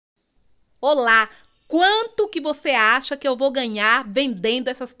Olá! Quanto que você acha que eu vou ganhar vendendo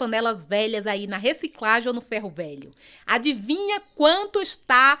essas panelas velhas aí na reciclagem ou no ferro velho? Adivinha quanto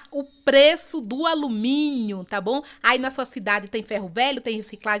está o preço do alumínio, tá bom? Aí na sua cidade tem ferro velho, tem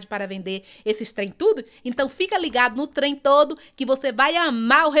reciclagem para vender esses trem tudo? Então fica ligado no trem todo que você vai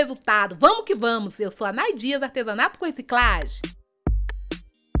amar o resultado. Vamos que vamos! Eu sou a Nay Dias, artesanato com reciclagem.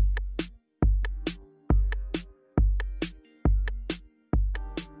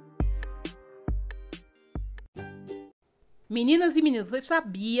 Meninas e meninos, você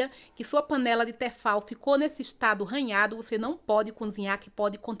sabia que sua panela de tefal ficou nesse estado ranhado? Você não pode cozinhar, que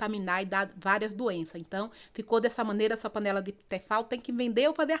pode contaminar e dar várias doenças. Então, ficou dessa maneira, sua panela de tefal tem que vender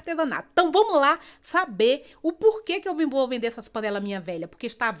ou fazer artesanato. Então, vamos lá saber o porquê que eu vou vender essas panelas minha velha. Porque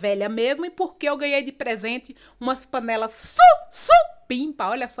está velha mesmo e porque eu ganhei de presente umas panelas supimpa.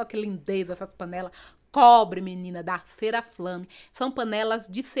 Olha só que lindeza essas panelas. Cobre, menina, da cera flame. São panelas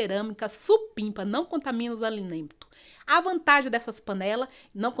de cerâmica supimpa, não contaminam os alimentos. A vantagem dessas panelas,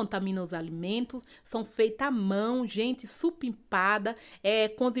 não contaminam os alimentos, são feitas à mão, gente, supimpada,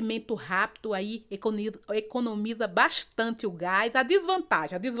 cozimento rápido aí, economiza bastante o gás. A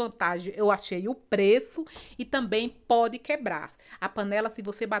desvantagem eu achei o preço e também pode quebrar. A panela, se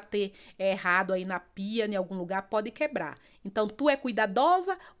você bater errado aí na pia, em algum lugar, pode quebrar. Então, tu é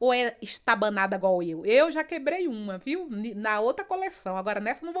cuidadosa ou é estabanada igual eu? Eu já quebrei uma, viu? Na outra coleção. Agora,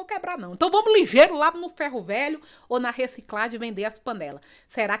 nessa não vou quebrar, não. Então, vamos ligeiro lá no ferro velho ou na reciclagem vender as panelas.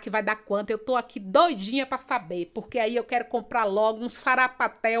 Será que vai dar quanto? Eu tô aqui doidinha pra saber. Porque aí eu quero comprar logo um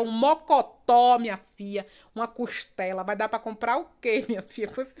sarapatel, um mocotó, minha filha. Uma costela. Vai dar pra comprar o quê, minha filha?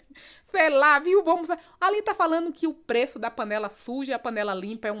 Sei lá, viu? Ali tá falando que o preço da panela suja e a panela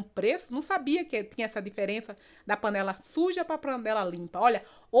limpa é um preço. Não sabia que tinha essa diferença da panela suja pra panela limpa. Olha,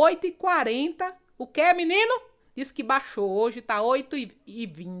 8,40. O que, menino? Diz que baixou. Hoje tá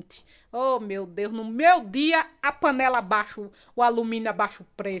 8,20. Oh, meu Deus. No meu dia, a panela abaixa, o alumínio abaixa o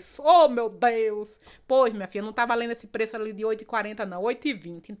preço. Oh, meu Deus. Pois, minha filha, não tá valendo esse preço ali de 8,40, não.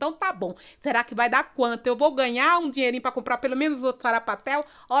 8,20. Então, tá bom. Será que vai dar quanto? Eu vou ganhar um dinheirinho pra comprar pelo menos outro sarapatel?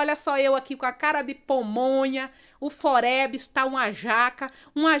 Olha só eu aqui com a cara de pomonha. O Forebs tá uma jaca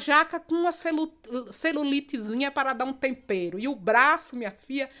com uma celulitezinha para dar um tempero. E o braço, minha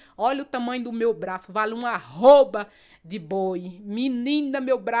filha, olha o tamanho do meu braço. Vale uma arroba de boi. Menina,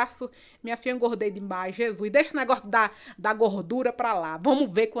 meu braço, minha filha, engordei demais. Jesus, deixa o negócio da gordura pra lá.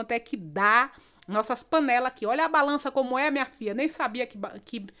 Vamos ver quanto é que dá nossas panelas aqui. Olha a balança como é, minha filha. Nem sabia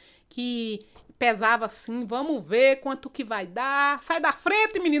que pesava assim. Vamos ver quanto que vai dar. Sai da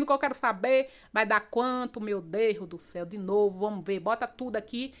frente, menino, que eu quero saber. Vai dar quanto, meu Deus do céu. De novo, vamos ver. Bota tudo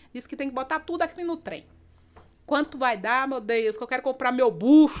aqui. Diz que tem que botar tudo aqui no trem. Quanto vai dar, meu Deus, que eu quero comprar meu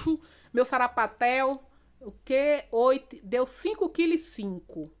bucho, meu sarapatel. O que? 8, deu 5,5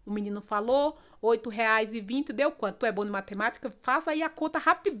 kg. O menino falou, R$8,20. Deu quanto? Tu é bom de matemática? Faça aí a conta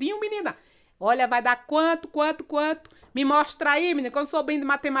rapidinho, menina. Olha, vai dar quanto? Me mostra aí, menina, que eu não sou bem de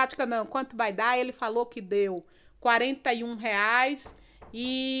matemática, não. Quanto vai dar? Ele falou que deu R$41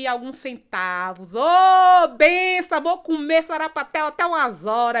 e alguns centavos. Ô, benção, vou comer sarapatel até umas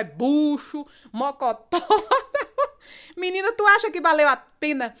horas. Bucho, mocotó. Menina, tu acha que valeu a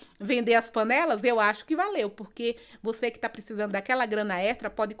pena vender as panelas? Eu acho que valeu, porque você que tá precisando daquela grana extra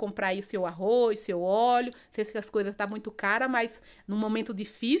pode comprar aí seu arroz, seu óleo. Sei que as coisas tá muito caras, mas num momento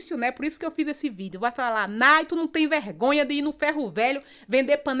difícil, né? Por isso que eu fiz esse vídeo. Vai falar, Nay, tu não tem vergonha de ir no ferro velho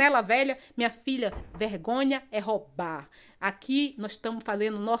vender panela velha? Minha filha, vergonha é roubar. Aqui nós estamos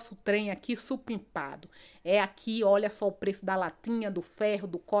fazendo nosso trem aqui supimpado. É aqui, olha só o preço da latinha, do ferro,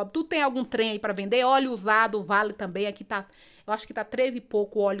 do cobre. Tu tem algum trem aí para vender? Óleo usado vale também. Aqui tá, eu acho que tá 13 e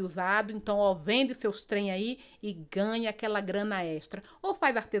pouco o óleo usado. Então, ó, vende seus trem aí e ganha aquela grana extra. Ou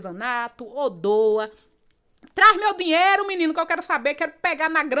faz artesanato, ou doa. Traz meu dinheiro, menino, que eu quero saber, quero pegar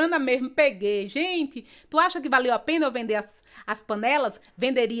na grana mesmo. Peguei. Gente, tu acha que valeu a pena eu vender as panelas?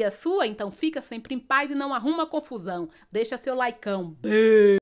 Venderia a sua? Então fica sempre em paz e não arruma confusão. Deixa seu likeão. Beijo.